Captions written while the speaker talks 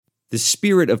The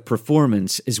spirit of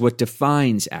performance is what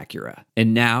defines Acura,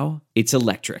 and now it's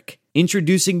electric.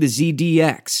 Introducing the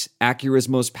ZDX, Acura's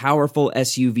most powerful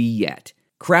SUV yet.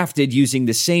 Crafted using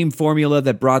the same formula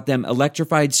that brought them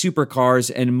electrified supercars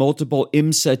and multiple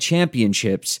IMSA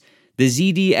championships, the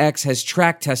ZDX has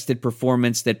track-tested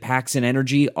performance that packs an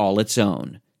energy all its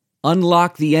own.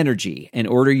 Unlock the energy and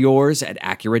order yours at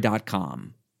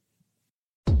Acura.com.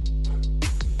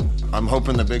 I'm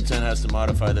hoping the Big Ten has to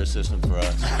modify their system for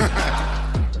us.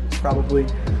 It's probably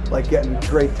like getting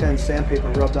grade 10 sandpaper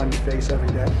rubbed on your face every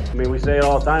day. I mean, we say it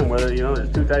all the time, whether, there's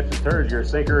two types of turds, you're a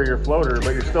sinker or you're a floater,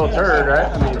 but you're still a turd, right?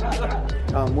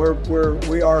 I mean,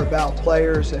 we are about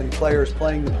players and players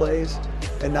playing the plays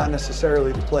and not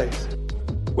necessarily the plays.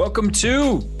 Welcome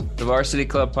to the Varsity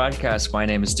Club podcast. My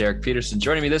name is Derek Peterson.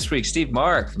 Joining me this week, Steve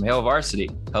Mark from Hail Varsity.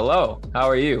 Hello, how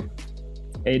are you?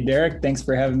 Hey, Derek, thanks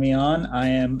for having me on. I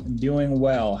am doing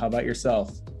well. How about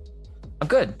yourself? I'm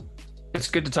good.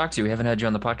 It's good to talk to you. We haven't had you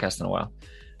on the podcast in a while.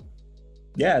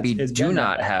 Yeah, we do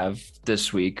not have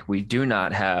this week. We do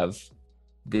not have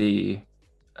the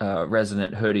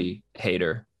resident hoodie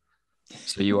hater.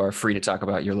 So you are free to talk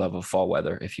about your love of fall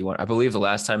weather if you want. I believe the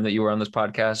last time that you were on this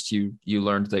podcast, you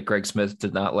learned that Greg Smith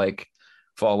did not like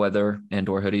fall weather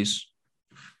and/or hoodies.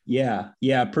 Yeah.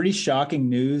 Pretty shocking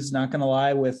news, not going to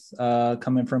lie, with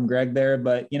coming from Greg there.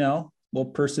 But, we'll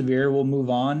persevere. We'll move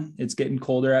on. It's getting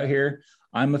colder out here.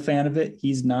 I'm a fan of it.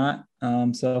 He's not.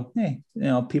 So, hey,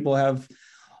 people have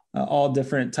all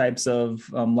different types of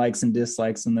likes and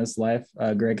dislikes in this life.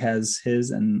 Greg has his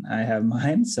and I have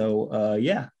mine. So,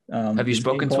 yeah. Have you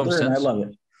spoken to him since? I love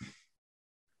it.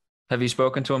 Have you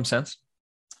spoken to him since?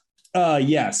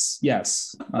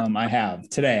 Yes. I have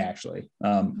today, actually.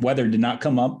 Weather did not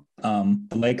come up.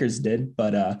 The Lakers did,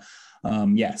 but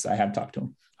yes, I have talked to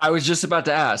him. I was just about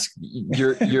to ask.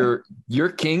 Your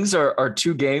Kings are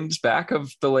 2 games back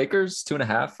of the Lakers,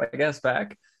 2.5, I guess,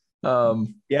 back.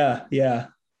 Yeah.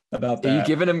 About that.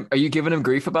 Are you giving him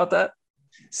grief about that?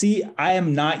 See, I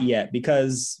am not yet,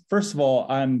 because first of all,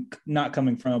 I'm not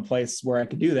coming from a place where I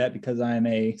could do that because I am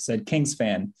a said Kings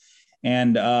fan.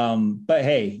 And, but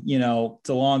hey, it's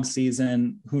a long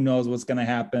season. Who knows what's going to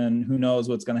happen? Who knows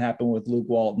what's going to happen with Luke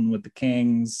Walton, with the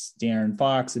Kings, De'Aaron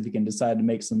Fox, if he can decide to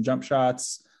make some jump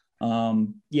shots. I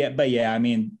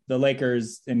mean, the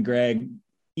Lakers and Greg,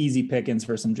 easy pickings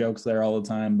for some jokes there all the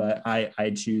time, but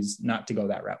I choose not to go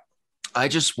that route. I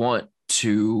just want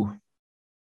to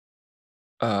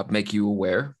make you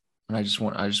aware. And I just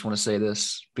want to say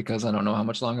this because I don't know how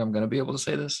much longer I'm going to be able to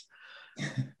say this.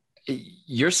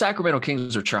 Your Sacramento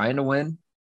Kings are trying to win.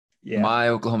 Yeah. My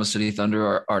Oklahoma City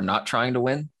Thunder are not trying to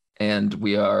win, and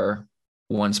we are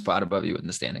 1 spot above you in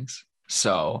the standings.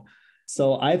 So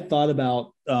I thought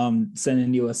about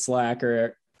sending you a Slack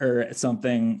or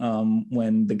something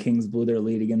when the Kings blew their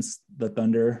lead against the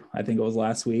Thunder. I think it was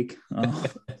last week.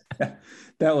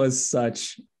 That was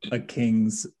such a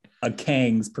Kings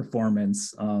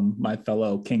performance. My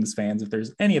fellow Kings fans, if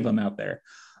there's any of them out there,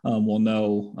 will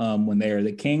know when they are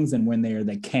the Kings and when they are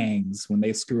the Kangs. When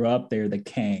they screw up, they're the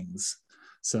Kangs.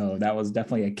 So that was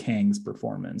definitely a Kings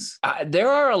performance. There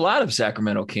are a lot of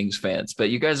Sacramento Kings fans,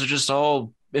 but you guys are just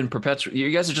all in perpetual.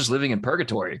 You guys are just living in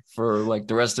purgatory for like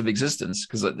the rest of existence.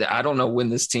 Because I don't know when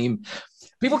this team.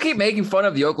 People keep making fun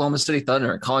of the Oklahoma City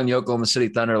Thunder and calling the Oklahoma City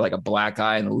Thunder like a black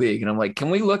eye in the league. And I'm like, can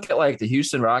we look at like the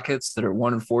Houston Rockets that are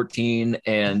 1-14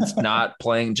 and not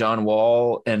playing John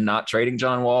Wall and not trading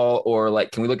John Wall? Or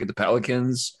like, can we look at the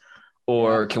Pelicans?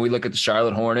 Or can we look at the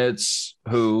Charlotte Hornets,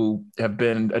 who have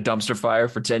been a dumpster fire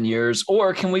for 10 years?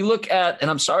 Or can we look at,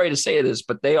 and I'm sorry to say this,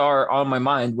 but they are on my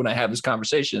mind when I have this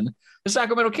conversation, the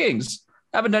Sacramento Kings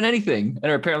haven't done anything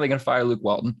and are apparently going to fire Luke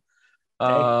Walton.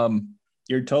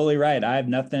 You're totally right. I have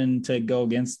nothing to go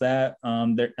against that.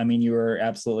 You were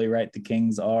absolutely right. The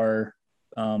Kings are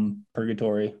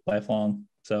purgatory lifelong.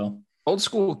 So old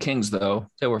school Kings, though,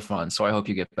 they were fun. So I hope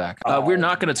you get back. We're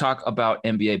not going to talk about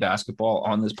NBA basketball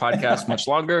on this podcast much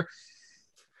longer,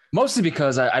 mostly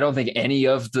because I don't think any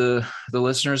of the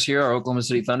listeners here are Oklahoma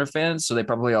City Thunder fans. So they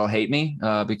probably all hate me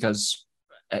because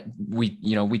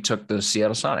we took the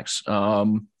Seattle Sonics.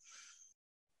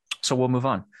 So we'll move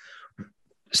on.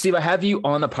 Steve, I have you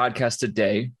on the podcast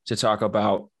today to talk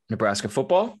about Nebraska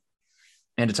football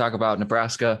and to talk about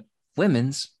Nebraska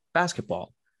women's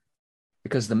basketball,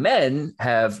 because the men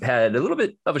have had a little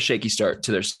bit of a shaky start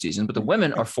to their season, but the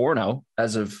women are 4-0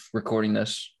 as of recording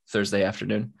this Thursday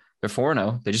afternoon. They're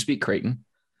 4-0. They just beat Creighton.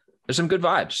 There's some good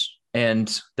vibes,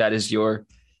 and that is your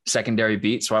secondary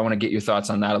beat. So I want to get your thoughts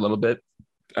on that a little bit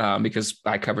because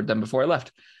I covered them before I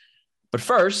left. But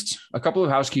first, a couple of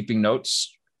housekeeping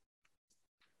notes.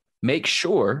 Make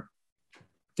sure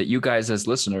that you guys as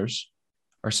listeners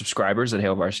are subscribers at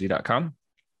hailvarsity.com.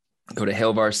 Go to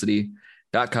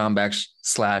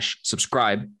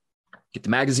hailvarsity.com/subscribe. Get the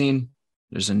magazine.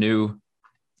 There's a new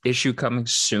issue coming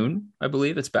soon, I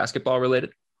believe. It's basketball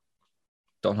related.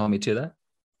 Don't hold me to that.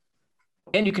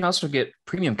 And you can also get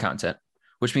premium content,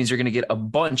 which means you're going to get a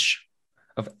bunch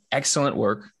of excellent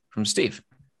work from Steve.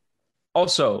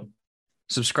 Also,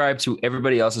 subscribe to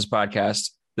everybody else's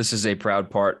podcast. This is a proud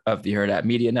part of the Herd At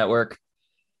Media Network.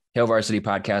 Hail Varsity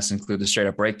podcasts include the Straight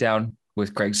Up Breakdown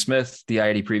with Craig Smith, the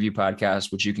IID Preview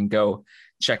podcast, which you can go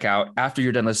check out after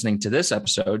you're done listening to this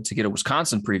episode to get a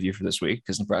Wisconsin preview for this week,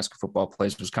 because Nebraska football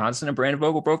plays Wisconsin and Brandon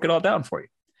Vogel broke it all down for you.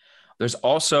 There's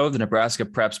also the Nebraska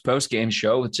Preps post-game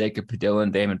show with Jacob Padilla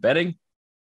and Damon Betting.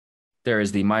 There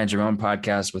is the Mind Your Own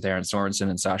podcast with Aaron Sorensen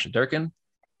and Sasha Durkin.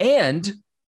 And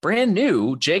brand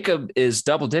new, Jacob is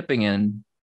double dipping in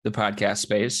the podcast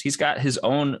space. He's got his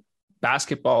own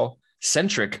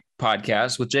basketball-centric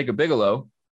podcast with Jacob Bigelow.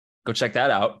 Go check that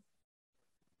out.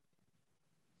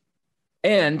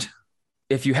 And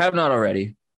if you have not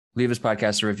already, leave this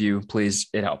podcast a review, please.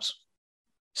 It helps.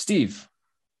 Steve,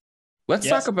 let's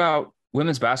talk about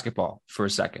women's basketball for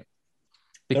a second,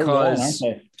 because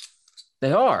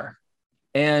they are.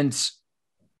 And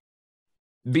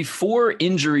before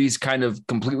injuries kind of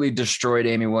completely destroyed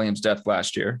Amy Williams' depth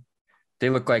last year, they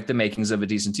looked like the makings of a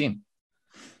decent team.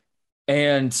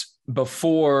 And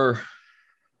before,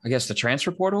 I guess, the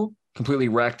transfer portal completely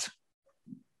wrecked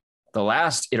the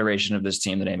last iteration of this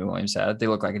team that Amy Williams had, they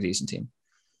look like a decent team.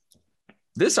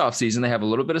 This offseason, they have a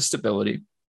little bit of stability.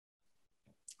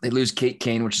 They lose Kate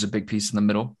Kane, which is a big piece in the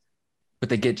middle, but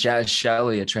they get Jazz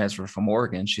Shelley, a transfer from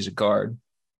Oregon. She's a guard,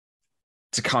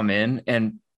 to come in,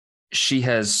 and she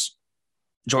has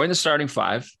joined the starting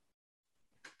five,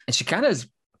 and she kind of,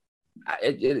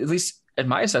 at least at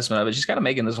my assessment of it, she's kind of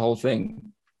making this whole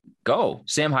thing go.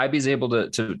 Sam Hybe's able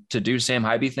to do Sam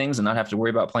Hybe things and not have to worry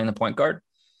about playing the point guard.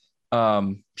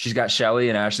 She's got Shelley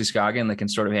and Ashley Scoggin that can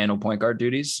sort of handle point guard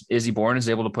duties. Izzy Bourne is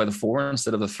able to play the 4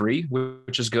 instead of the 3,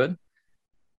 which is good.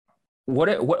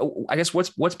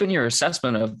 What's been your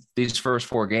assessment of these first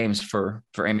 4 games for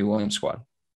Amy Williams' squad?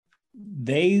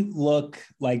 They look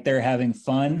like they're having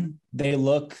fun. They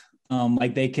look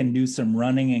like they can do some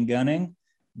running and gunning.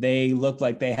 They look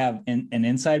like they have an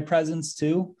inside presence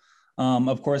too.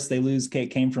 Of course, they lose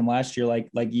Kate Kane from last year, like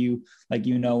you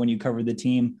know when you covered the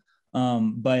team.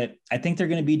 But I think they're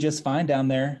going to be just fine down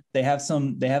there. They have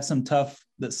some tough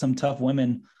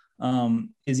women.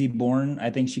 Izzy Bourne, I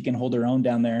think she can hold her own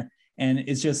down there. And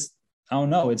it's just, I don't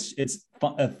know. It's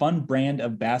a fun brand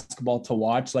of basketball to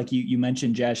watch. Like you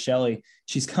mentioned, Jazz Shelley,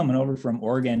 she's coming over from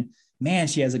Oregon. Man,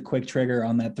 she has a quick trigger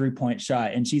on that 3-point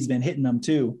shot, and she's been hitting them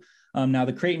too. Now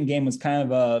the Creighton game was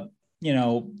kind of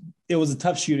it was a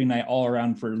tough shooting night all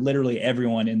around for literally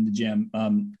everyone in the gym,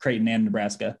 Creighton and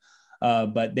Nebraska.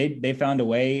 But they found a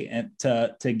way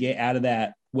to get out of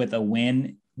that with a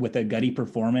win, with a gutty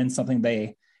performance, something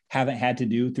they haven't had to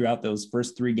do throughout those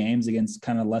first 3 games against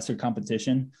kind of lesser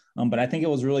competition. But I think it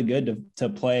was really good to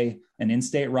play an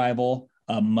in-state rival,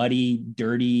 a muddy,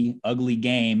 dirty, ugly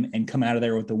game, and come out of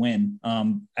there with a win.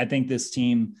 I think this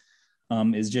team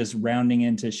is just rounding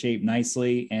into shape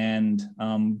nicely, and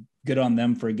good on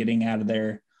them for getting out of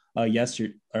there last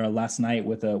night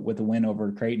with a win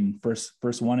over Creighton.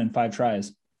 First one in 5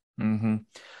 tries. Mm-hmm.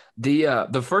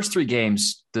 The first 3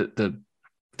 games, the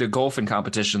golf and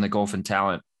competition, the golf and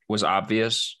talent was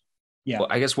obvious. Yeah. Well,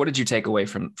 I guess, what did you take away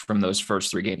from those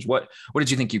first 3 games? What did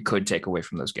you think you could take away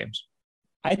from those games?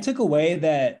 I took away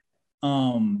that,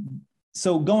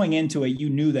 so going into it, you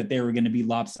knew that they were going to be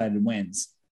lopsided wins.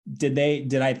 Did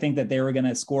I think that they were going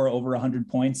to score over 100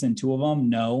 points in 2 of them?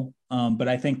 No. But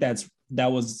I think that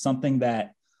was something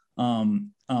that,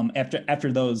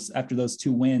 after those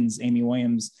 2 wins, Amy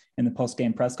Williams in the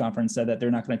post-game press conference said that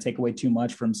they're not going to take away too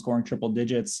much from scoring triple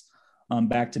digits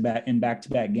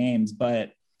back-to-back games.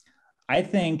 But I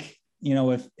think,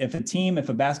 if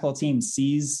a basketball team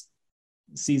sees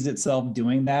itself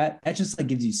doing that, that just like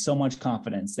gives you so much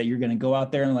confidence that you're going to go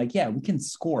out there and we can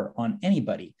score on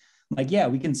anybody.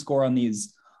 We can score on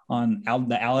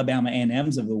the Alabama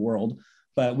A&Ms of the world,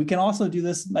 but we can also do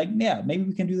this. Maybe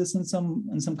we can do this in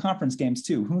some conference games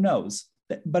too. Who knows?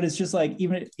 But it's just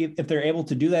even if they're able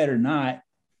to do that or not,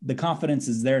 the confidence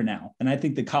is there now. And I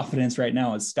think the confidence right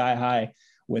now is sky high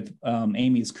with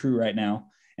Amy's crew right now.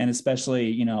 And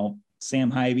especially,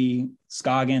 Sam Hybe,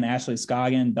 Scoggin, Ashley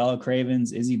Scoggin, Bella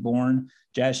Cravens, Izzy Bourne,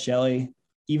 Jazz Shelley,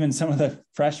 even some of the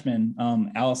freshmen,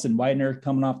 Allison Widener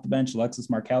coming off the bench, Alexis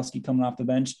Markowski coming off the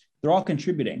bench. They're all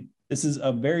contributing. This is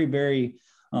a very, very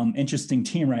interesting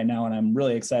team right now, and I'm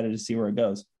really excited to see where it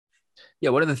goes. Yeah,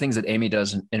 one of the things that Amy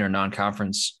does in her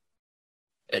non-conference,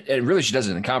 and really she does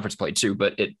it in conference play too,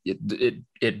 but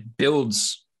it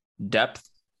builds depth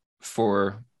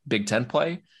for Big Ten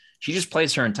play. She just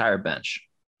plays her entire bench.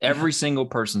 Every single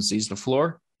person sees the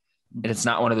floor, and it's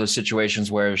not one of those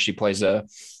situations where she plays a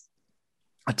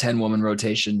 10-woman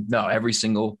rotation. No, every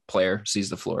single player sees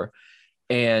the floor.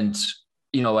 And,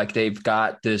 like they've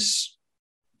got this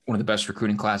one of the best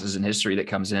recruiting classes in history that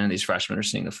comes in, and these freshmen are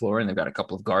seeing the floor, and they've got a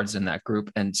couple of guards in that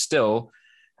group. And still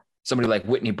somebody like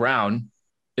Whitney Brown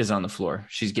is on the floor.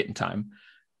 She's getting time.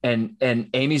 And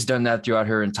Amy's done that throughout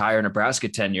her entire Nebraska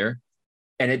tenure.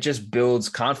 And it just builds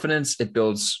confidence. It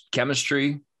builds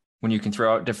chemistry when you can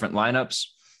throw out different lineups,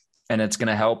 and it's going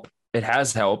to help. It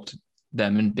has helped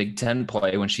them in Big Ten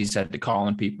play when she's had to call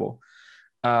on people.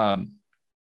 So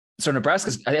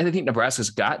I think Nebraska's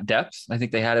got depth. I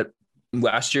think they had it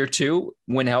last year too,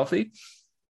 when healthy,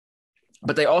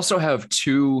 but they also have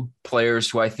two players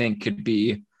who I think could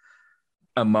be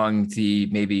among the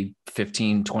maybe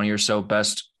 15, 20 or so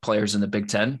best players in the Big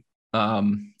Ten.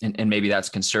 And maybe that's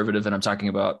conservative. And I'm talking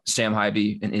about Sam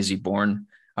Hybe and Izzy Bourne.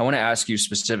 I want to ask you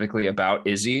specifically about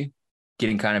Izzy,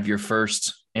 getting kind of your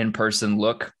first in-person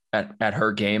look at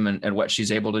her game and what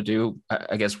she's able to do.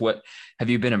 I guess, what have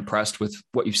you been impressed with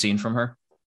what you've seen from her?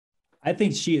 I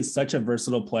think she is such a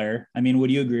versatile player. I mean,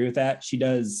 would you agree with that? She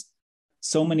does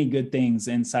so many good things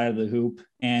inside of the hoop,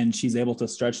 and she's able to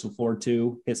stretch the floor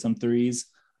too, hit some threes.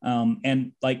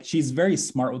 And like, she's very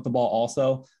smart with the ball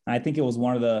also. And I think it was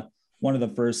one of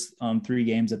the first 3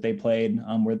 games that they played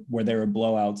where there were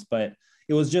blowouts, but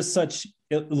it was just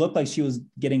it looked like she was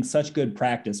getting such good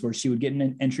practice where she would get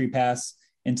an entry pass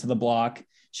into the block.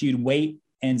 She would wait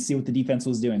and see what the defense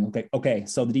was doing. Okay.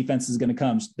 So the defense is going to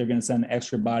come. They're going to send an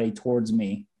extra body towards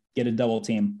me, get a double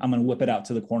team. I'm going to whip it out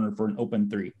to the corner for an open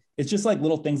 3. It's just like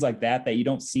little things like that you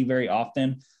don't see very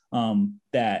often,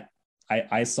 that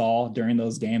I saw during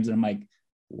those games. And I'm like,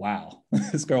 wow,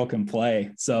 this girl can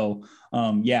play. So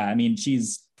yeah, I mean,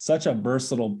 she's such a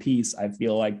versatile piece. I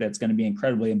feel like that's going to be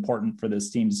incredibly important for this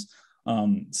team's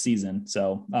season.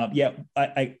 So yeah,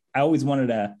 I always wanted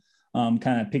to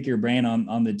kind of pick your brain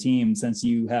on the team, since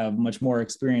you have much more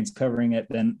experience covering it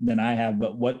than I have.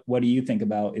 But what do you think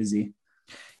about Izzy?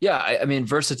 Yeah, I mean,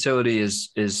 versatility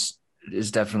is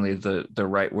definitely the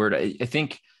right word. I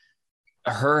think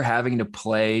her having to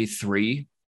play 3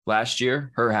 last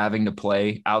year, her having to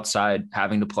play outside,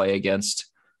 having to play against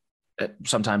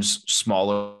sometimes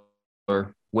smaller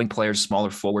wing players, smaller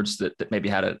forwards that maybe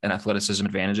had an athleticism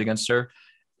advantage against her.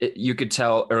 You could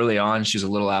tell early on she's a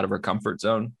little out of her comfort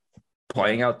zone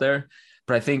playing out there.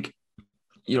 But I think,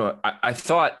 I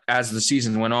thought as the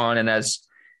season went on and as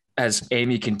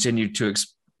Amy continued to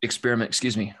experiment,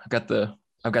 excuse me, I've got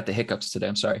the hiccups today.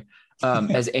 I'm sorry.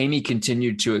 As Amy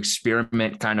continued to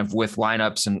experiment kind of with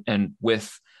lineups and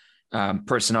with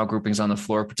personnel groupings on the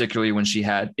floor, particularly when she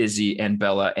had Izzy and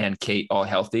Bella and Kate all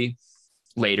healthy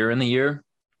later in the year,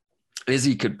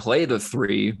 Izzy could play the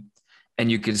 3,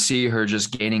 and you could see her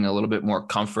just gaining a little bit more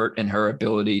comfort in her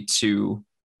ability to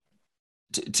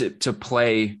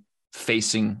play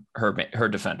facing her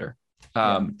defender.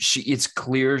 It's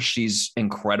clear she's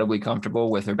incredibly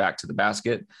comfortable with her back to the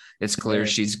basket. It's clear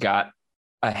she's got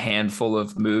a handful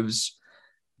of moves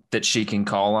that she can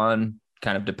call on,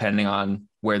 kind of depending on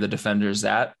where the defender's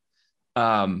at.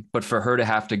 But for her to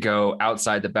have to go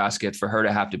outside the basket, for her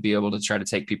to have to be able to try to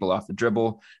take people off the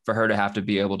dribble, for her to have to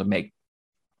be able to make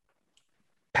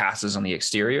passes on the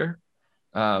exterior,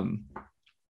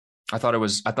 I thought it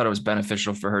was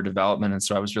beneficial for her development. And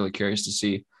so I was really curious to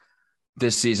see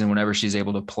this season, whenever she's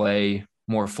able to play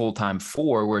more full-time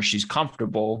 4, where she's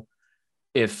comfortable,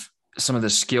 if some of the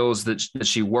skills that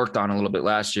she worked on a little bit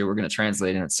last year were going to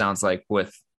translate. And it sounds like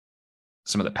with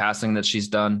some of the passing that she's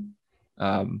done,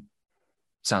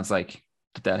 sounds like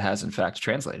that has in fact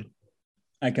translated.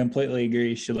 I completely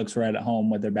agree. She looks right at home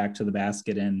with her back to the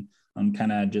basket, and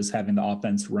kind of just having the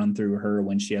offense run through her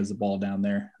when she has the ball down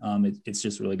there. It's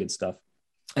just really good stuff.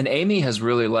 And Amy has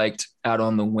really liked out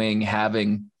on the wing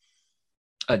having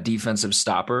a defensive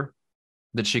stopper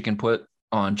that she can put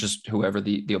on just whoever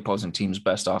the opposing team's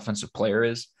best offensive player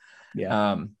is.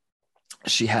 Yeah.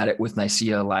 She had it with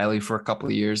Nysia Liley for a couple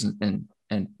of years, and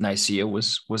Nysia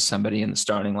was somebody in the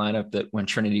starting lineup that when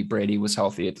Trinity Brady was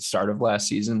healthy at the start of last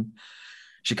season,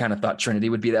 she kind of thought Trinity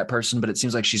would be that person, but it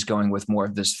seems like she's going with more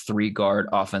of this 3-guard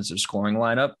offensive scoring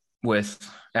lineup with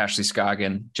Ashley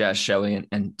Scoggin, Jazz Shelley,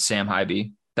 and Sam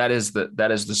Hybe. That is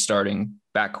the starting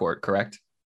backcourt, correct?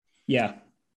 Yeah.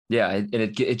 Yeah. And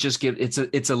it just gives,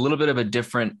 it's a little bit of a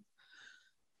different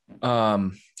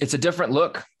It's a different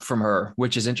look from her,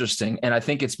 which is interesting. And I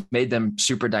think it's made them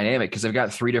super dynamic because they've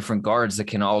got 3 different guards that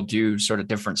can all do sort of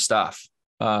different stuff.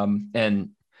 And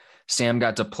Sam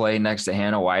got to play next to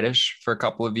Hannah Whitish for a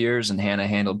couple of years, and Hannah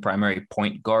handled primary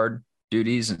point guard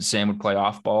duties, and Sam would play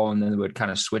off ball, and then they would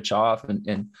kind of switch off, and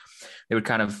they would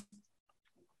kind of,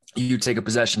 you take a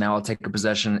possession, now I'll take a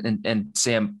possession. And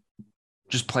Sam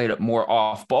just played it more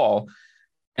off ball.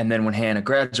 And then when Hannah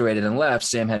graduated and left,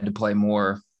 Sam had to play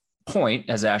more point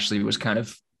as Ashley was kind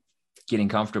of getting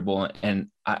comfortable. And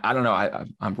I don't know,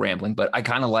 I'm rambling, but I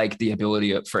kind of like the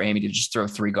ability for Amy to just throw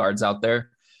 3 guards out there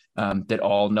that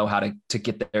all know how to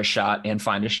get their shot and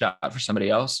find a shot for somebody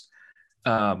else.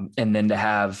 And then to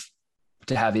have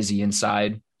Izzy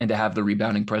inside and to have the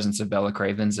rebounding presence of Bella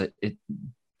Cravens,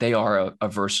 they are a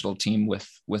versatile team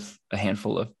with a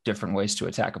handful of different ways to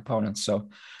attack opponents. So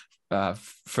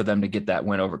for them to get that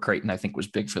win over Creighton, I think was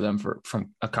big for them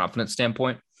from a confidence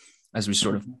standpoint as we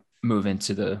sort of move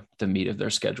into the meat of their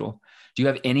schedule. Do you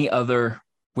have any other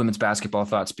women's basketball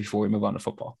thoughts before we move on to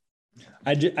football?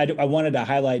 I wanted to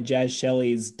highlight Jazz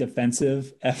Shelley's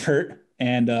defensive effort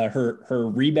and her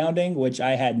rebounding, which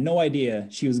I had no idea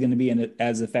she was going to be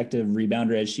as effective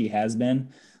rebounder as she has been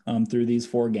through these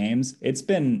 4 games. It's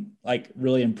been like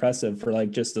really impressive for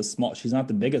like just she's not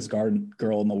the biggest guard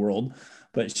girl in the world,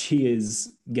 but she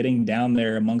is getting down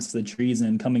there amongst the trees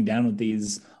and coming down with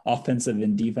these offensive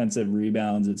and defensive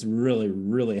rebounds. It's really,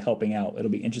 really helping out. It'll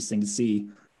be interesting to see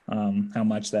how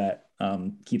much that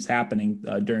keeps happening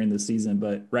during the season,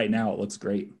 but right now it looks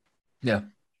great. Yeah.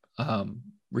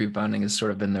 Rebounding has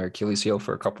sort of been their Achilles heel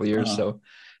for a couple of years. So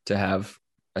to have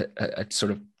a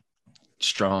sort of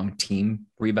strong team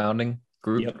rebounding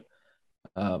group, yep.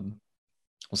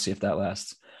 We'll see if that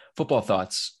lasts. Football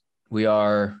thoughts. We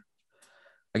are,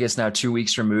 I guess, now 2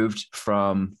 weeks removed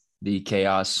from the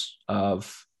chaos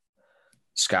of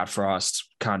Scott Frost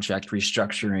contract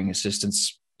restructuring,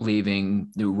 assistants leaving,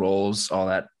 new roles, all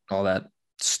that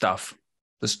stuff.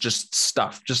 This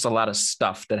just a lot of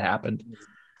stuff that happened.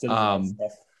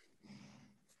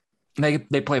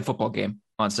 They play a football game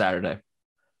on Saturday.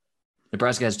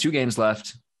 Nebraska has 2 games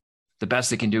left. The best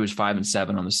they can do is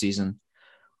 5-7 on the season.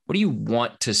 What do you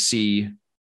want to see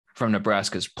from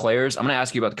Nebraska's players? I'm going to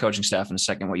ask you about the coaching staff in a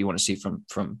second, what you want to see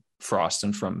from Frost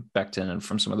and from Becton and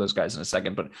from some of those guys in a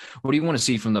second. But what do you want to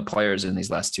see from the players in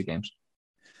these last 2 games?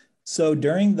 So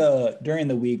during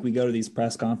the week, we go to these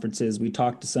press conferences. We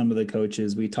talk to some of the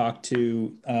coaches. We talk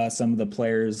to some of the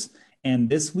players. And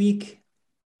this week,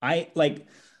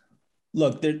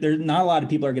 look, there's not a lot of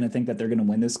people are going to think that they're going to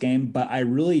win this game, but I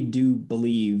really do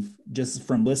believe, just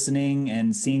from listening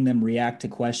and seeing them react to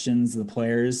questions, the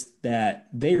players, that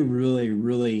they really,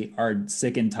 really are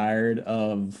sick and tired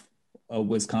of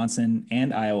Wisconsin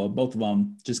and Iowa, both of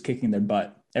them just kicking their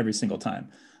butt every single time.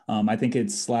 I think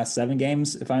it's last 7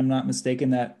 games, if I'm not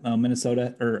mistaken, that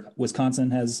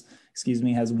Wisconsin has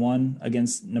won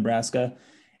against Nebraska.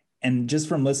 And just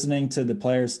from listening to the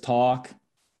players talk,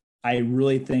 I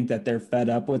really think that they're fed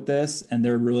up with this, and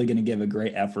they're really going to give a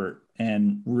great effort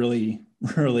and really,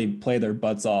 really play their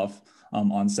butts off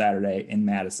on Saturday in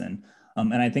Madison.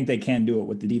 And I think they can do it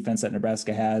with the defense that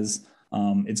Nebraska has.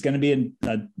 It's going to be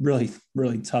a really,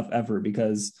 really tough effort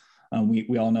because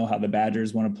we all know how the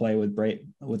Badgers want to play with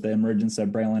the emergence of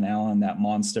Braylon Allen, that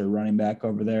monster running back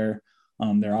over there.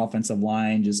 Their offensive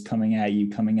line just coming at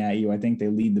you. I think they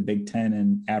lead the Big Ten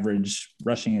in average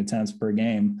rushing attempts per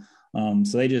game.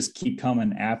 So they just keep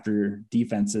coming after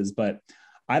defenses, but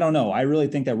I don't know. I really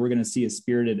think that we're going to see a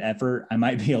spirited effort. I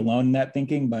might be alone in that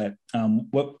thinking, but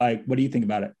what do you think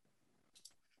about it?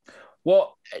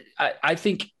 Well, I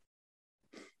think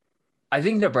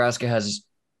Nebraska has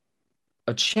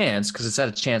a chance because it's had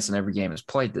a chance in every game it's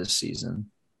played this season.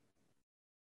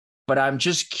 But I'm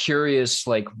just curious,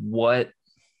 what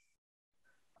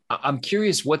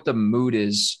the mood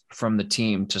is from the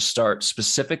team to start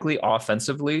specifically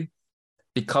offensively,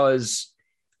 because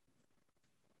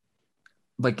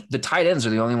the tight ends are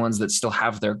the only ones that still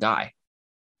have their guy.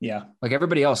 Yeah.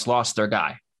 Everybody else lost their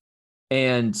guy.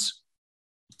 And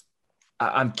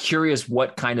I'm curious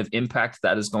what kind of impact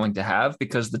that is going to have,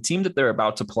 because the team that they're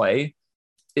about to play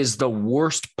is the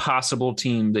worst possible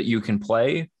team that you can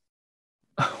play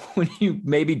when you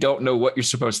maybe don't know what you're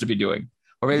supposed to be doing,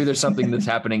 or maybe there's something that's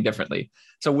happening differently.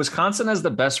 So Wisconsin has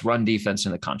the best run defense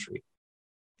in the country.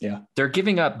 Yeah. They're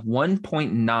giving up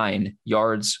 1.9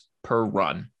 yards per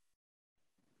run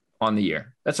on the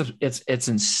year. It's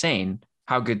insane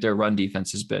how good their run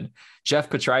defense has been. Jeff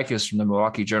Petrikis from the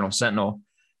Milwaukee Journal-Sentinel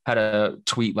had a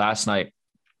tweet last night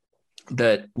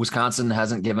that Wisconsin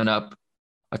hasn't given up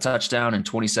a touchdown in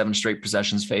 27 straight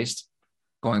possessions faced.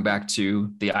 going back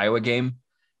to the Iowa game.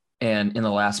 And in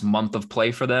the last month of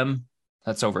play for them,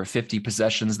 that's over 50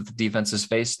 possessions that the defense has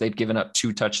faced. They've given up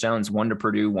 2 touchdowns, 1 to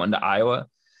Purdue, 1 to Iowa.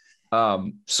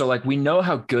 So like we know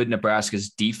how good Nebraska's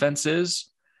defense is,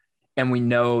 and we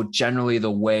know generally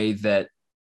the way that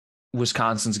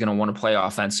Wisconsin's going to want to play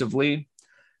offensively.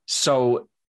 So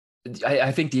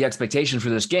I think the expectation for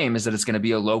this game is that it's going to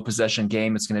be a low possession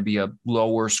game. It's going to be a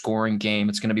lower scoring game.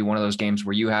 It's going to be one of those games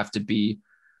where you have to be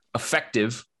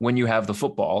effective when you have the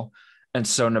football. And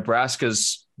so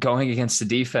Nebraska's going against a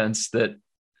defense that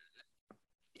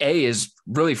A, is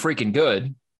really freaking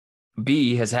good.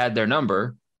 B, has had their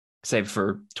number, save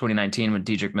for 2019 when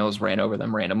Dedrick Mills ran over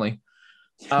them randomly.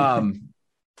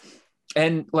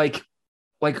 And like,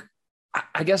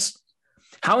 I guess,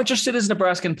 how interested is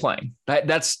Nebraska in playing?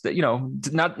 That's, I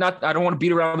don't want to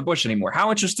beat around the bush anymore.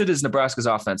 How interested is Nebraska's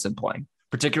offense in playing,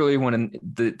 particularly when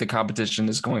the competition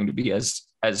is going to be as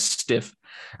stiff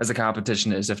as the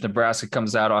competition is? If Nebraska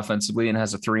comes out offensively and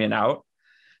has a 3 and out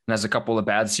and has a couple of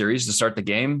bad series to start the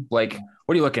game, like,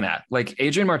 what are you looking at? Like,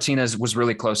 Adrian Martinez was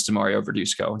really close to Mario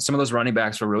Verduzco, and some of those running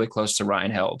backs were really close to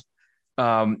Ryan Held.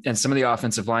 And some of the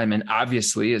offensive linemen,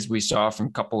 obviously, as we saw from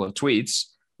a couple of tweets,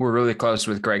 were really close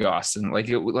with Greg Austin.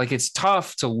 It's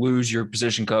tough to lose your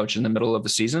position coach in the middle of the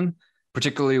season,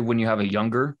 particularly when you have a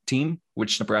younger team,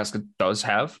 which Nebraska does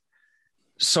have.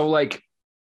 So, like,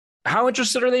 how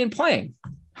interested are they in playing?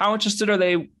 How interested are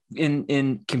they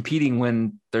in competing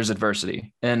when there's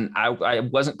adversity? And I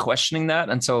wasn't questioning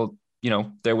that until,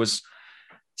 there was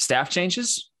staff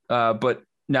changes. But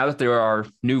now that there are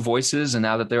new voices, and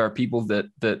now that there are people that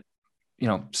that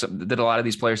a lot of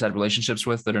these players had relationships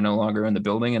with that are no longer in the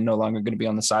building and no longer going to be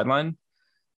on the sideline,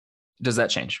 does that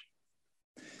change?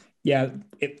 Yeah,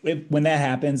 when that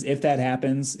happens, if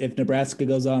Nebraska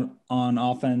goes on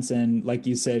offense and, like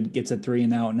you said, gets a 3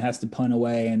 and out and has to punt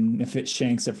away, and if it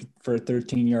shanks it for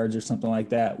 13 yards or something like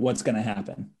that, what's going to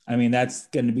happen? I mean, that's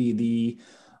going to be the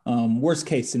worst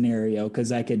case scenario,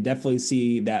 because I could definitely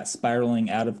see that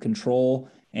spiraling out of control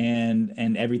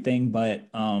and everything. But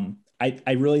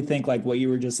I really think, like what you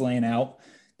were just laying out,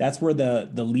 that's where the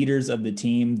leaders of the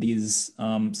team,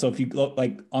 so if you look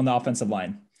like on the offensive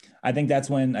line, I think that's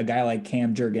when a guy like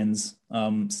Cam Jurgens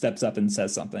steps up and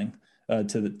says something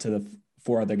to the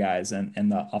 4 other guys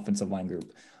and the offensive line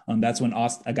group. That's when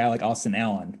a guy like Austin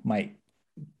Allen might,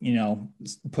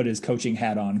 put his coaching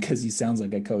hat on, because he sounds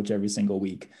like a coach every single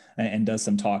week and does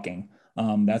some talking.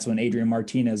 That's when Adrian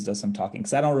Martinez does some talking,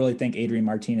 because I don't really think Adrian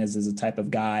Martinez is the type of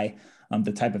guy,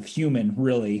 the type of human,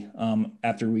 really,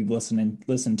 after we've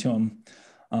listened to him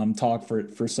talk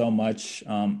for so much.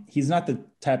 He's not the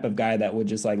type of guy that would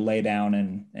just like lay down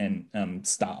and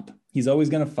stop. He's always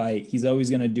going to fight. He's always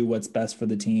going to do what's best for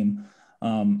the team.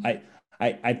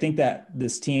 I think that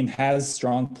this team has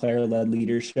strong player-led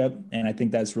leadership, and I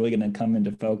think that's really going to come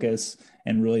into focus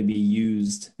and really be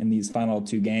used in these final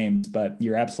 2 games. But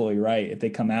you're absolutely right. If they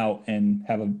come out and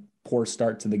have a poor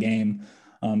start to the game,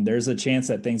 there's a chance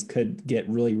that things could get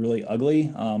really, really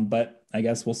ugly. But I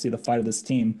guess we'll see the fight of this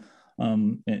team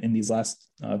in these last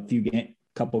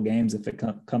couple games if it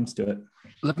comes to it.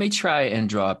 Let me try and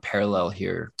draw a parallel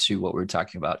here to what we were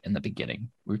talking about in the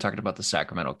beginning. We were talking about the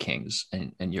Sacramento Kings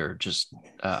and your just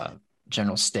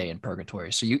general stay in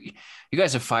purgatory. So you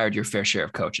guys have fired your fair share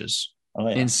of coaches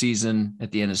in season.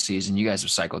 At the end of the season, you guys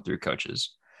have cycled through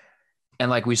coaches.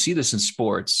 And like we see this in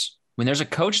sports, when there's a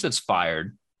coach that's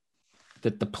fired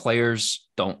that the players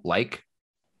don't like,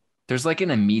 there's like an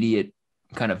immediate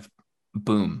kind of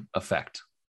boom effect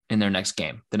in their next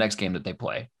game, the next game that they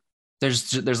play.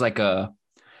 There's like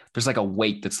a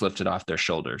weight that's lifted off their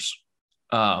shoulders.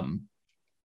 And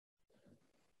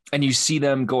you see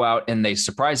them go out and they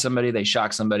surprise somebody, they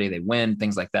shock somebody, they win,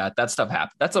 things like that. That stuff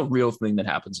happens. That's a real thing that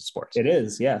happens in sports. It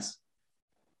is. Yes.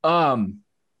 I'm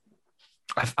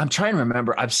trying to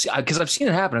remember. Because I've seen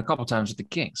it happen a couple times with the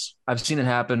Kings. I've seen it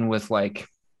happen with like,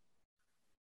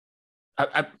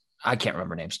 I can't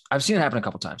remember names. I've seen it happen a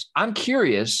couple times. I'm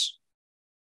curious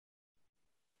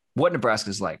what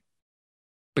Nebraska's like,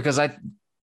 because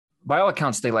by all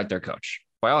accounts, they like their coach.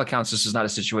 By all accounts, this is not a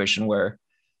situation where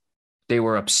they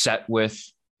were upset with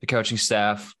the coaching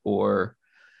staff, or,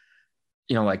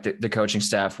 like the coaching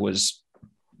staff was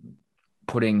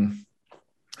putting,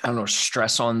 I don't know,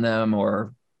 stress on them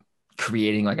or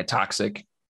creating like a toxic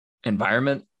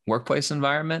workplace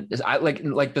environment. I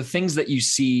like the things that you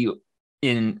see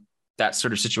in that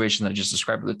sort of situation that I just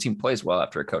described, where the team plays well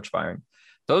after a coach firing.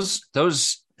 Those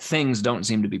things don't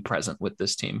seem to be present with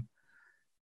this team.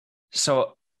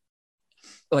 So,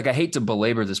 like, I hate to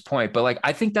belabor this point, but like,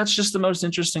 I think that's just the most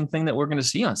interesting thing that we're going to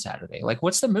see on Saturday. Like,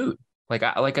 what's the mood?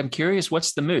 I'm curious,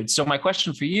 what's the mood? So my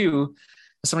question for you,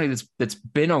 as somebody that's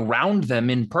been around them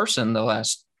in person the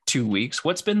last 2 weeks,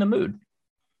 what's been the mood?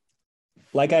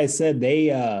 Like I said,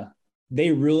 they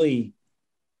really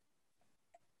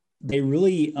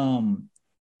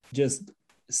just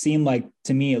seem like,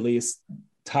 to me at least,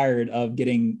 tired of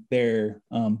getting their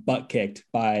butt kicked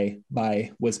by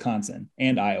Wisconsin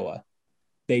and Iowa.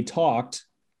 They talked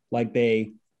like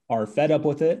they are fed up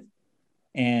with it,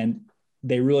 and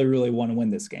they really, really want to win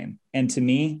this game. And to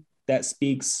me, that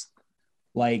speaks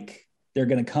like they're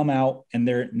going to come out and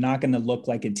they're not going to look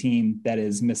like a team that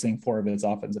is missing 4 of its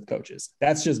offensive coaches.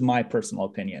 That's just my personal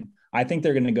opinion. I think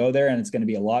they're going to go there and it's going to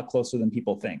be a lot closer than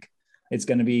people think. It's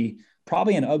going to be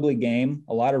probably an ugly game,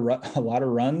 a lot of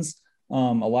runs, a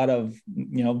lot of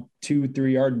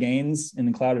 2-3 yard gains in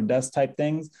the cloud of dust type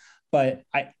things. But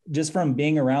I just, from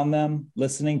being around them,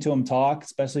 listening to them talk,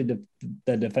 especially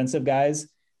the defensive guys,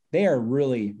 they are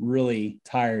really, really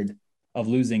tired of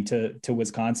losing to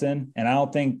Wisconsin. And I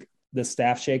don't think the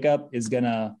staff shakeup is going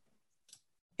to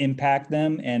impact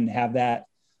them and have that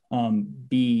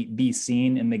be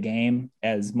seen in the game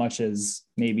as much as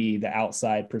maybe the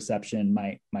outside perception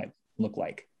might look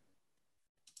like.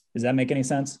 Does that make any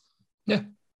sense? Yeah,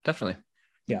 definitely.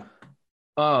 Yeah.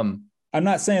 I'm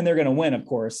not saying they're going to win, of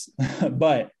course,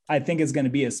 but I think it's going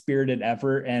to be a spirited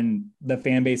effort, and the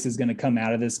fan base is going to come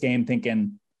out of this game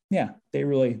thinking, yeah, they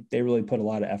really put a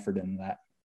lot of effort into that.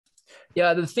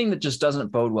 Yeah, the thing that just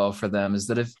doesn't bode well for them is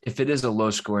that if it is a low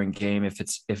scoring game, if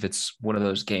it's one of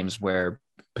those games where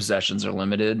possessions are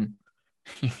limited,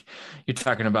 you're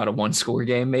talking about a 1-score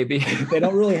game, maybe. They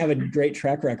don't really have a great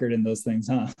track record in those things,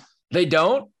 huh? They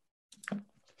don't? Are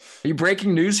you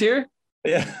breaking news here?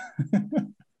 Yeah.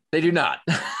 They do not.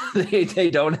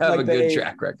 they don't have a good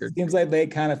track record. Seems like they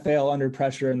kind of fail under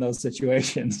pressure in those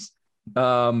situations.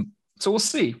 So we'll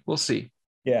see.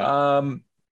 Yeah.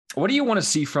 What do you want to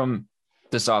see from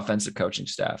this offensive coaching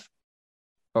staff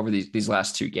over these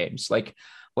last 2 games? Like,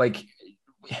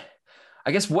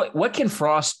 I guess what can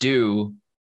Frost do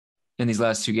in these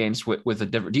last 2 games with a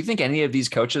different? Do you think any of these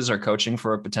coaches are coaching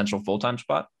for a potential full-time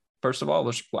spot? First of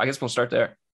all, I guess we'll start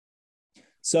there.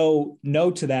 So no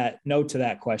to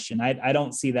that question. I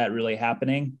don't see that really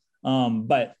happening.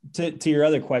 But to your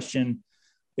other question,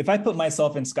 if I put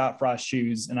myself in Scott Frost's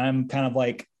shoes and I'm kind of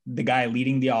like the guy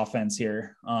leading the offense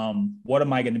here, what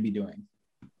am I going to be doing?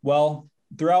 Well,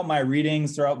 throughout my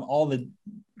readings, throughout all the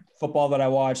football that I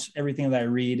watch, everything that I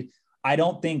read, I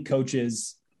don't think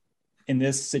coaches in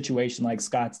this situation like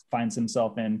Scott finds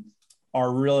himself in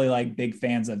are really like big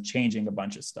fans of changing a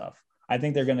bunch of stuff. I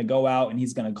think they're going to go out and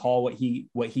he's going to call what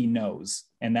he knows.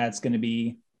 And that's going to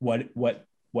be what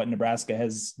Nebraska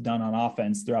has done on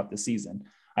offense throughout the season.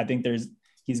 I think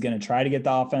he's going to try to get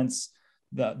the offense,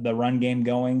 the run game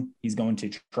going. He's going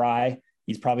to try.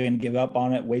 He's probably going to give up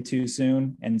on it way too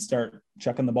soon and start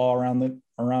chucking the ball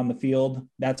around the field.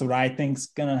 That's what I think is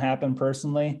going to happen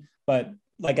personally. But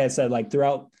like I said, like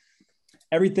throughout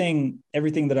everything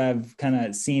that I've kind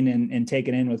of seen and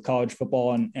taken in with college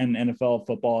football and NFL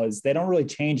football is they don't really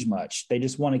change much. They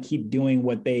just want to keep doing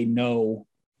what they know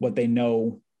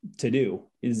to do.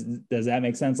 Does that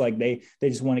make sense? Like they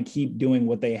just want to keep doing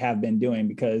what they have been doing,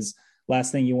 because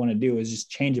last thing you want to do is just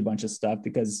change a bunch of stuff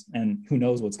and who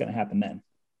knows what's going to happen then.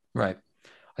 Right.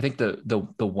 I think the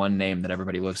one name that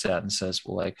everybody looks at and says,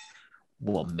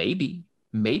 well, maybe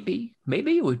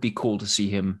it would be cool to see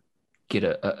him get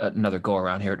another go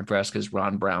around here at Nebraska is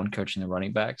Ron Brown coaching the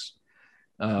running backs.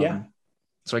 Yeah.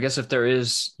 So I guess if there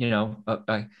is,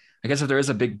 I guess if there is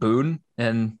a big boon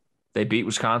and they beat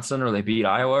Wisconsin or they beat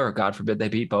Iowa, or God forbid they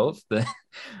beat both, then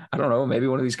I don't know, maybe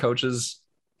one of these coaches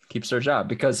keeps their job,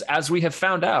 because as we have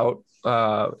found out,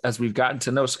 as we've gotten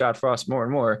to know Scott Frost more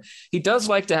and more, he does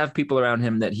like to have people around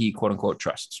him that he quote unquote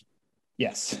trusts.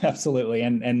 Yes, absolutely.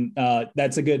 And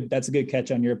that's a good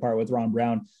catch on your part with Ron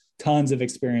Brown. Tons of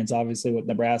experience, obviously, with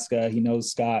Nebraska. He knows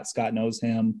Scott. Scott knows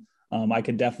him. I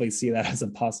could definitely see that as a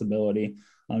possibility,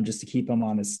 just to keep him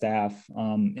on his staff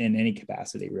in any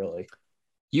capacity, really.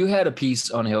 You had a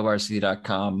piece on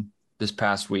HailVarsity.com this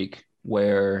past week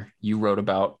where you wrote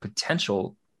about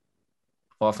potential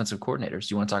offensive coordinators.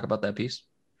 Do you want to talk about that piece?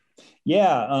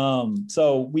 Yeah.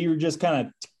 So we were just kind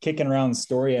of kicking around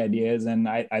story ideas, and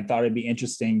I thought it'd be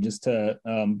interesting just to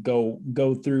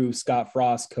go through Scott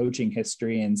Frost's coaching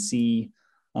history and see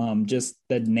just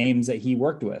the names that he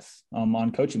worked with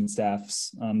on coaching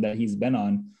staffs that he's been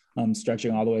on,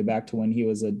 stretching all the way back to when he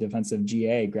was a defensive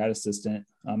GA grad assistant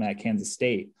at Kansas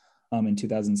State in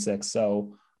 2006.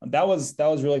 So That was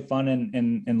really fun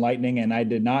and enlightening. And I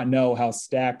did not know how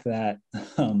stacked that,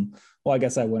 well, I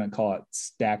guess I wouldn't call it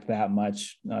stacked that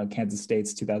much. Kansas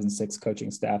State's 2006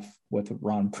 coaching staff with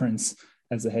Ron Prince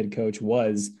as the head coach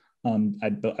was. I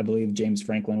believe James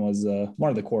Franklin was one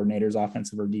of the coordinators,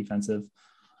 offensive or defensive,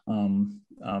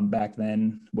 back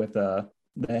then with the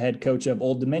head coach of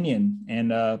Old Dominion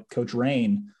and Coach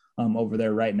Rain over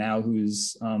there right now,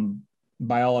 who's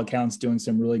by all accounts doing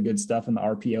some really good stuff in the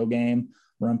RPO game,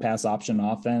 run pass option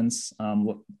offense. A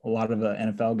lot of the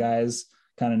NFL guys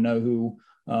kind of know who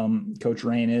Coach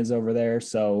Rain is over there.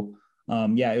 So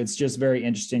it's just very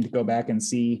interesting to go back and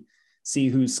see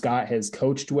who Scott has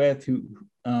coached with, who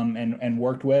and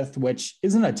worked with, which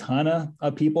isn't a ton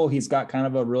of people. He's got kind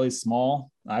of a really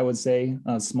small, I would say,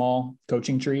 a small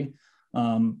coaching tree,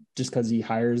 just because he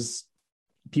hires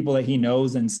people that he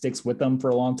knows and sticks with them for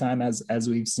a long time, as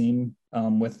we've seen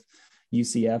with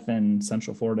UCF and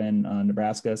Central Florida and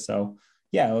Nebraska. So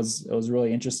yeah, it was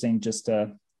really interesting just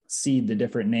to see the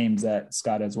different names that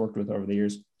Scott has worked with over the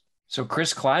years. So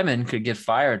Chris Kleiman could get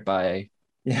fired by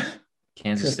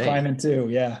Kansas State. Kleiman too,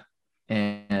 yeah,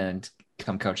 and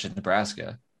come coach in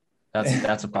Nebraska.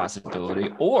 That's a possibility.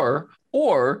 Or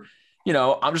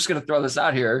I'm just going to throw this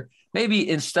out here. Maybe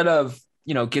instead of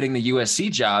getting the USC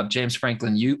job, James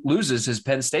Franklin loses his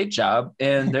Penn State job,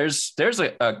 and there's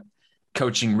a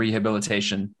coaching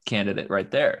rehabilitation candidate right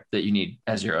there that you need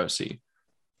as your OC.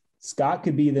 Scott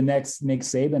could be the next Nick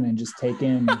Saban and just take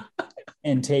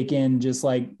in just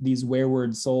like these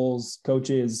wayward souls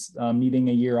coaches needing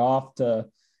a year off to,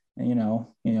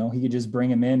 he could just bring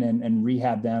them in and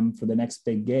rehab them for the next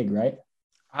big gig, right?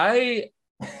 I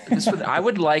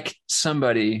would like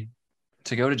somebody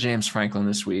to go to James Franklin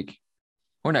this week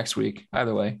or next week,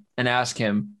 either way, and ask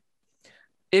him,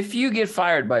 if you get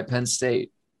fired by Penn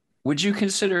State, would you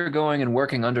consider going and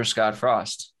working under Scott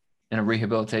Frost in a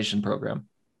rehabilitation program?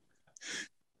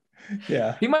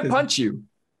 Yeah. He might punch you.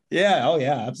 Yeah. Oh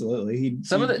yeah, absolutely.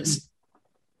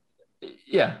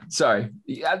 Yeah. Sorry.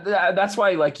 That's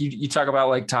why, like, you talk about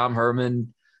like Tom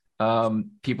Herman.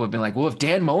 People have been like, well, if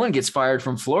Dan Mullen gets fired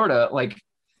from Florida, like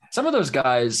some of those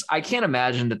guys, I can't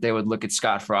imagine that they would look at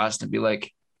Scott Frost and be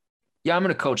like, yeah, I'm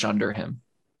going to coach under him.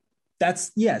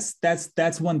 That's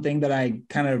one thing that I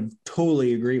kind of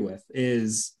totally agree with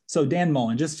is, so Dan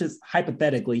Mullen, just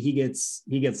hypothetically, he gets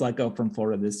let go from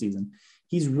Florida this season.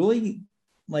 He's really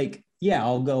like, yeah,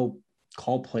 I'll go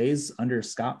call plays under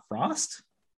Scott Frost,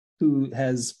 who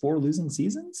has 4 losing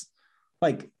seasons.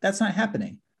 Like, that's not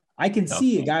happening. I can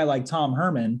see a guy like Tom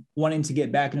Herman wanting to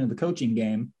get back into the coaching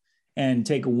game and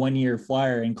take a 1-year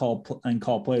flyer and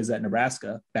call plays at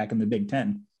Nebraska back in the Big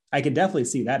Ten. I could definitely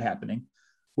see that happening.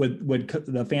 Would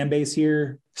the fan base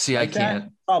here see? I can't.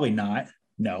 That? Probably not.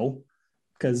 No,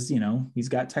 because he's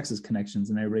got Texas connections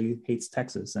and everybody hates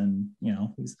Texas, and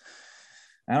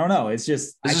I don't know. It's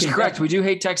just this is correct. We do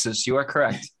hate Texas. You are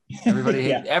correct.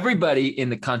 Everybody everybody in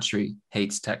the country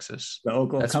hates Texas. From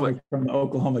the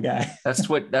Oklahoma guy. that's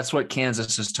what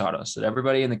Kansas has taught us, that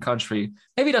everybody in the country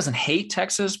maybe doesn't hate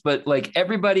Texas, but like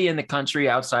everybody in the country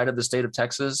outside of the state of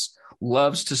Texas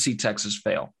loves to see Texas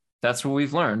fail. That's what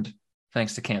we've learned,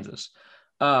 thanks to Kansas.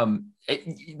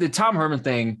 The Tom Herman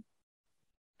thing,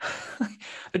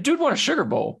 the dude won a Sugar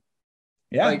Bowl.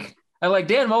 Yeah. I like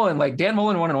Dan Mullen. Like Dan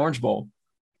Mullen won an Orange Bowl,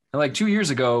 and like 2 years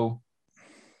ago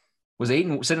was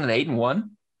sitting at 8-1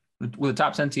 with a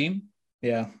top 10 team.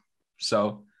 Yeah.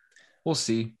 So we'll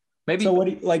see. Maybe. So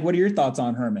what are your thoughts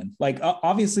on Herman? Like,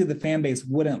 obviously the fan base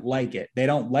wouldn't like it. They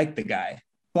don't like the guy,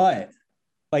 but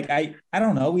like, I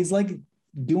don't know. He's like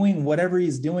doing whatever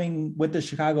he's doing with the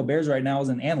Chicago Bears right now as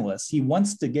an analyst. He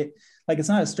wants to get, like, it's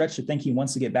not a stretch to think he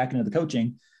wants to get back into the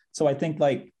coaching. So I think,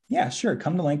 like, yeah, sure,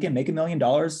 come to Lincoln, make $1 million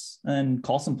and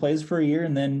call some plays for a year,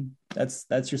 and then that's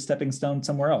your stepping stone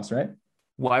somewhere else, right?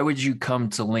 Why would you come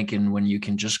to Lincoln when you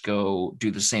can just go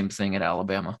do the same thing at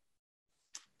Alabama?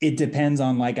 It depends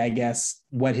on, like, I guess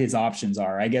what his options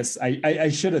are. I guess I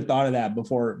should have thought of that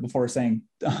before saying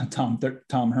Tom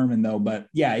Herman though. But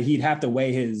yeah, he'd have to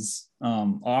weigh his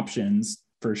options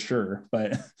for sure.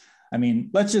 But I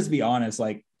mean, let's just be honest.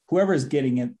 Like, whoever's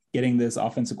getting this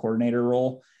offensive coordinator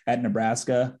role at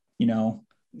Nebraska,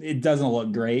 it doesn't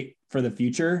look great for the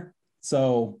future.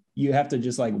 So you have to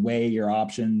just like weigh your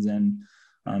options and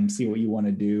see what you want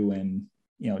to do. And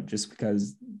just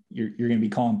because you're going to be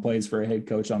calling plays for a head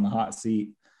coach on the hot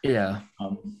seat. Yeah.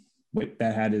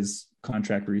 That had his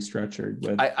contract restructured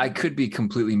with. I could be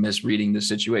completely misreading the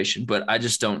situation, but I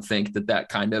just don't think that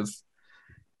kind of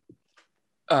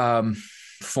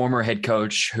former head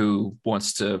coach who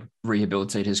wants to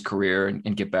rehabilitate his career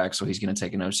and get back. So he's going to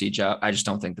take an OC job. I just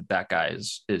don't think that guy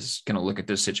is going to look at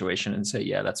this situation and say,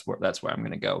 yeah, that's where I'm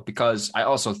going to go. Because I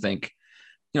also think,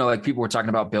 like people were talking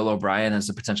about Bill O'Brien as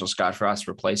a potential Scott Frost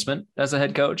replacement as a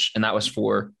head coach. And that was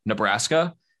for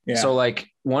Nebraska. Yeah. So like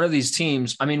one of these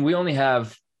teams, I mean, we only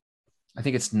have, I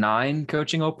think it's 9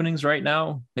 coaching openings right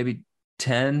now, maybe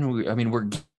 10. We're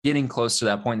getting close to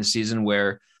that point in the season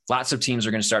where lots of teams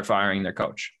are going to start firing their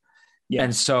coach. Yeah.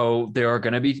 And so there are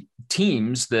going to be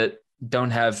teams that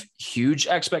don't have huge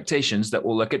expectations that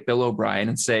will look at Bill O'Brien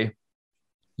and say,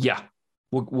 yeah,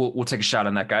 we'll take a shot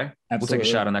on that guy. Absolutely. We'll take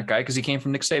a shot on that guy because he came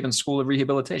from Nick Saban's School of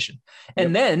Rehabilitation.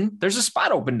 And then there's a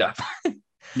spot opened up.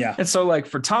 Yeah. And so like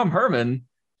for Tom Herman,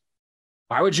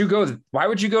 why would you go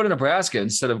to Nebraska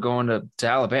instead of going to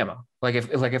Alabama? Like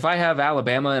if I have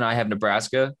Alabama and I have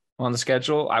Nebraska on the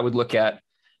schedule, I would look at,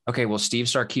 okay, well, Steve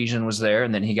Sarkisian was there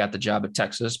and then he got the job at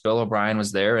Texas. Bill O'Brien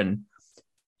was there. And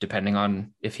depending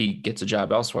on if he gets a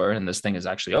job elsewhere and this thing is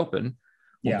actually open,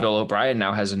 Bill O'Brien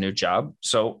now has a new job.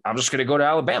 So I'm just going to go to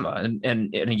Alabama.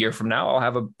 And in a year from now, I'll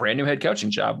have a brand new head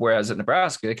coaching job. Whereas at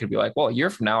Nebraska, it could be like, well, a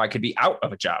year from now, I could be out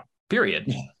of a job,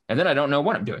 period. And then I don't know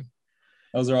what I'm doing.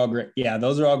 Those are all great. Yeah,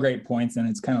 those are all great points. And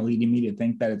it's kind of leading me to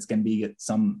think that it's going to be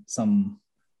some,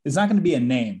 it's not going to be a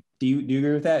name. Do you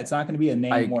agree with that? It's not going to be a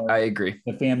name where I agree.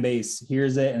 The fan base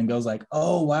hears it and goes like,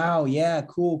 oh, wow. Yeah,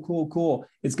 cool.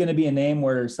 It's going to be a name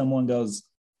where someone goes,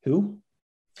 who?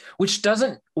 Which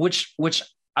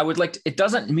I would like to, it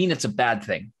doesn't mean it's a bad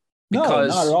thing. No,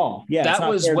 not at all. Yeah. That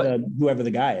was whoever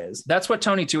the guy is. That's what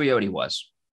Tony Tuioti was.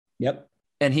 Yep.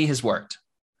 And he has worked.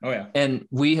 Oh yeah. And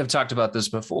we have talked about this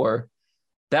before.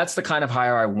 That's the kind of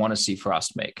hire I want to see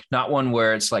Frost make, not one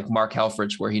where it's like Mark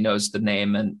Helfrich, where he knows the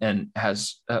name and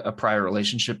has a prior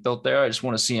relationship built there. I just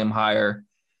want to see him hire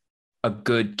a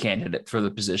good candidate for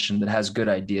the position that has good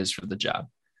ideas for the job.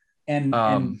 And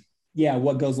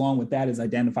what goes along with that is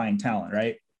identifying talent,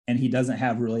 right? And he doesn't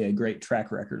have really a great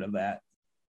track record of that.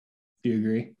 Do you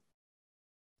agree?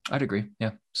 I'd agree.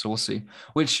 Yeah. So we'll see,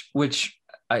 which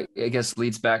I guess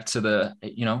leads back to the,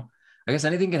 I guess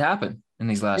anything could happen in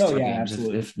these last 2 games.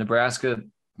 If Nebraska,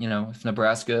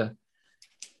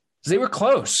 they were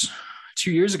close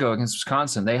 2 years ago against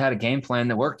Wisconsin. They had a game plan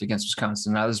that worked against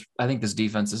Wisconsin. I think this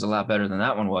defense is a lot better than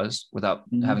that one was without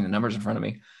having the numbers in front of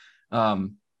me.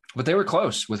 But they were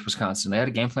close with Wisconsin. They had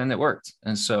a game plan that worked.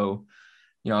 And so,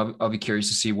 I'll be curious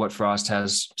to see what Frost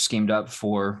has schemed up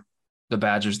for the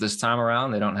Badgers this time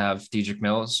around. They don't have Dedrick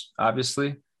Mills,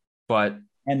 obviously, but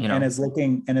And it's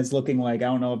looking like, I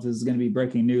don't know if this is going to be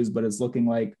breaking news, but it's looking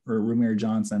like Rumir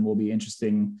Johnson will be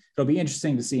interesting. It'll be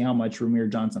interesting to see how much Rumir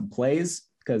Johnson plays,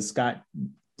 because Scott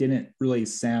didn't really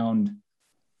sound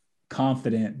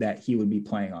confident that he would be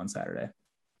playing on Saturday.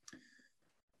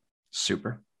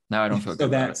 Super. Now I don't feel good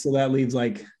about it. So that leaves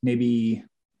like maybe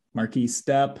Marquise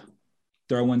Stepp,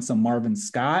 throw in some Marvin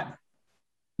Scott,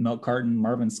 milk carton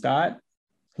Marvin Scott.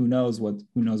 Who's going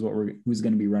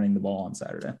to be running the ball on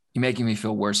Saturday? You're making me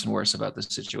feel worse and worse about this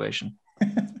situation.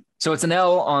 So it's an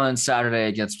L on Saturday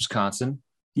against Wisconsin.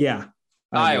 Yeah.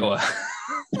 Iowa.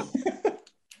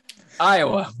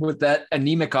 Iowa with that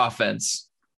anemic offense.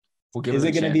 Is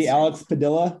it going to be Alex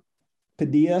Padilla?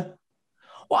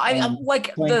 Well, I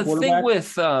like the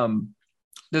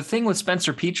thing with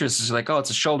Spencer Petras is like, oh, it's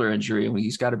a shoulder injury and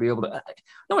he's got to be able to.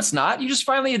 No, it's not. You just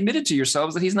finally admitted to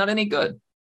yourselves that he's not any good.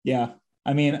 Yeah.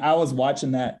 I mean, I was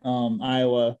watching that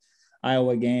Iowa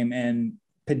game, and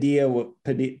Padilla,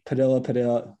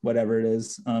 whatever it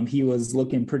is, he was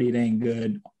looking pretty dang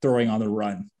good throwing on the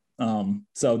run.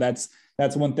 So that's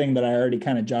one thing that I already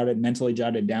kind of mentally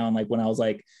jotted down. Like when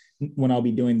I'll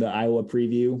be doing the Iowa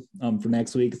preview for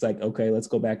next week, it's like, okay, let's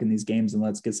go back in these games and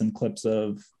let's get some clips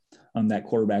of that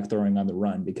quarterback throwing on the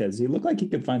run, because he looked like he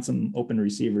could find some open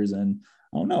receivers, and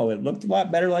I don't know, it looked a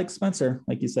lot better like Spencer,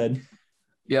 like you said.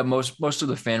 Yeah, most of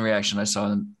the fan reaction I saw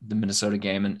in the Minnesota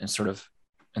game and sort of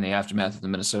in the aftermath of the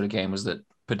Minnesota game was that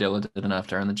Padilla did enough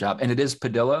to earn the job. And it is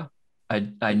Padilla.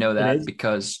 I know that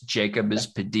because Jacob is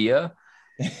Padilla.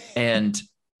 And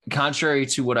contrary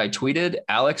to what I tweeted,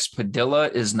 Alex Padilla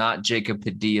is not Jacob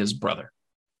Padilla's brother.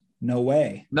 No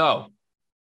way. No.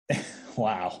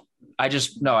 Wow. I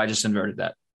just inverted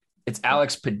that. It's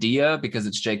Alex Padilla because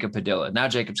it's Jacob Padilla. Now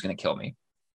Jacob's going to kill me.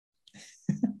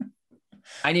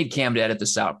 I need Cam to edit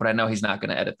this out, but I know he's not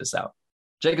going to edit this out.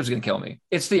 Jacob's going to kill me.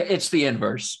 It's the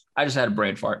inverse. I just had a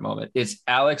brain fart moment. It's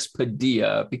Alex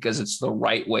Padilla because it's the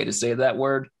right way to say that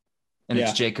word. And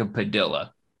it's Jacob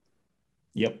Padilla.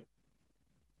 Yep.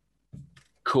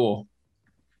 Cool.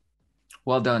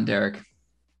 Well done, Derek.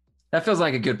 That feels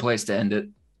like a good place to end it.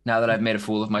 now that I've made a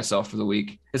fool of myself for the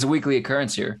week. It's a weekly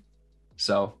occurrence here.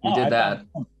 So we did that.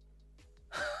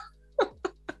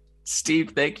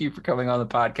 Steve, thank you for coming on the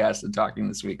podcast and talking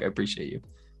this week. I appreciate you.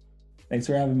 Thanks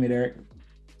for having me, Derek.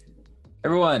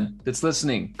 Everyone that's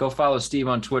listening, go follow Steve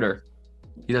on Twitter.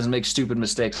 He doesn't make stupid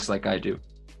mistakes like I do.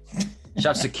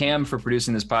 Shouts to Cam for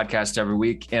producing this podcast every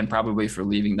week and probably for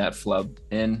leaving that flub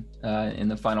in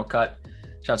the final cut.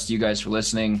 Shouts to you guys for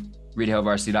listening.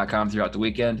 ReadHailVarsity.com throughout the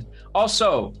weekend.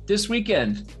 Also, this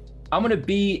weekend, I'm going to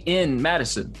be in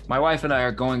Madison. My wife and I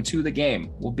are going to the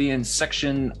game. We'll be in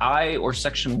Section I or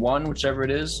Section 1, whichever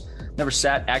it is. Never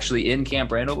sat actually in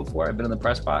Camp Randall before. I've been in the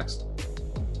press box.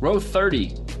 Row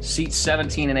 30, seats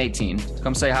 17 and 18.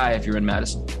 Come say hi if you're in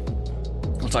Madison.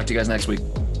 We'll talk to you guys next week.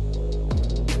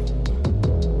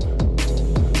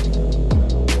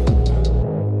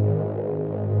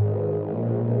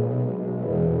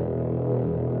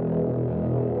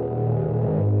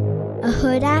 A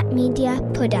Huda Media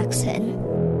Production.